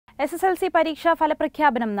SSLC പരീക്ഷാ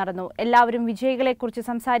ഫലപ്രഖ്യാപനം നടന്നു. എല്ലാവരും വിജയികളെക്കുറിച്ച്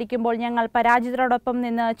സംസാരിക്കുമ്പോൾ ഞങ്ങൾ പരാജിതരോടൊപ്പം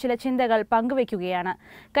നിന്ന് ചില ചിന്തകൾ പങ്കുവയ്ക്കുകയാണ്.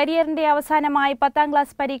 കരിയറിന്റെ അവസാനമായി 10ാം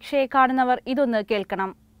ക്ലാസ് പരീക്ഷയെ കാണുന്നവർ ഇതൊന്ന്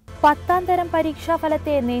കേൾക്കണം. 10ാം തരം പരീക്ഷാ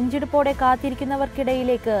ഫലത്തെ നെഞ്ചിടിപ്പോടെ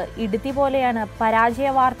കാത്തിരിക്കുന്നവർക്കിടയിലേക്ക് ഇടുത്തി പോലെയാണ് പരാജയ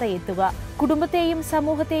വാർത്ത എത്തുക. കുടുംബത്തെയും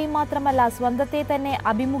സമൂഹത്തെയും മാത്രമല്ല സ്വന്തത്തെ തന്നെ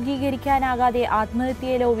അഭിമുഖീകരിക്കാനാകാതെ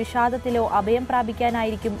ആത്മഹത്യയിലോ വിഷാദത്തിലോ അഭയം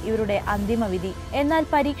പ്രാപിക്കാനായിരിക്കും ഇവരുടെ അന്തിമവിധി. എന്നാൽ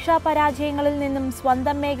പരീക്ഷാ പരാജയങ്ങളിൽ നിന്നും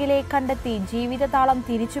സ്വന്തം മേഖലയെ കണ്ടെത്തി ജീവിതതാളം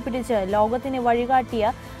തിരിച്ചുപിടിച്ച് ലോകത്തിന്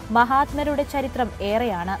വഴികാട്ടിയ മഹാത്മരുടെ ചരിത്രം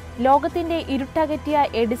ഏറെയാണ്. ലോകത്തിന്റെ ഇരുട്ടകറ്റിയ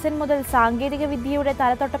എഡിസൺ മുതൽ സാങ്കേതിക വിദ്യയുടെ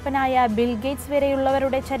തലതൊട്ടപ്പനായ ബിൽ ഗേറ്റ്സ്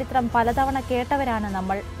വരെയുള്ളവരുടെ ചരിത്രം പലതവണ കേട്ടവരാണ്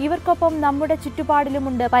നമ്മൾ. ഇവർക്കൊപ്പം നമ്മുടെ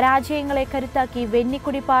ചുറ്റുപാടിലുമുണ്ട് പരാജയങ്ങളെ കരുത്താക്കി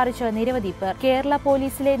വെന്നിക്കൊടി പാറിച്ച് നിരവധി പേർ. കേരള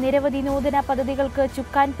പോലീസിലെ നിരവധി നൂതന പദ്ധതികൾക്ക്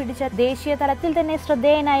ചുക്കാൻ പിടിച്ച ദേശീയ തലത്തിൽ തന്നെ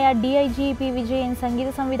ശ്രദ്ധേയനായ DIGP വിജയൻ, സംഗീത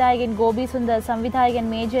സംവിധായകൻ ഗോപി സുന്ദർ, സംവിധായകൻ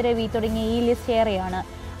മേജർ രവി തുടങ്ങിയ ഈ ലിസ്റ്റ് ഏറെയാണ്.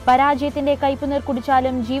 പരാജയത്തിന്റെ കയ്പുനീർ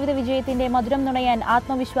കുടിച്ചാലും ജീവിത വിജയത്തിന്റെ മധുരം നുണയാൻ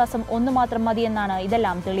ആത്മവിശ്വാസം ഒന്നുമാത്രം മതിയെന്നാണ്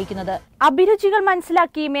ഇതെല്ലാം തെളിയിക്കുന്നത്. അഭിരുചികൾ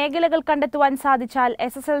മനസ്സിലാക്കി മേഖലകൾ കണ്ടെത്തുവാൻ സാധിച്ചാൽ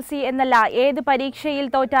SSLC എന്നല്ല ഏത് പരീക്ഷയിൽ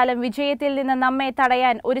തോറ്റാലും വിജയത്തിൽ നിന്ന് നമ്മെ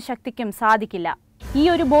തടയാൻ ഒരു ശക്തിക്കും സാധിക്കില്ല. ഈ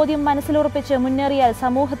ഒരു ബോധ്യം മനസ്സിലുറപ്പിച്ച് മുന്നേറിയാൽ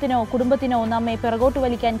സമൂഹത്തിനോ കുടുംബത്തിനോ നമ്മെ പിറകോട്ട്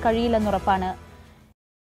വലിക്കാൻ കഴിയില്ലെന്നുറപ്പാണ്.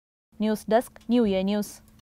 News desk, new year news.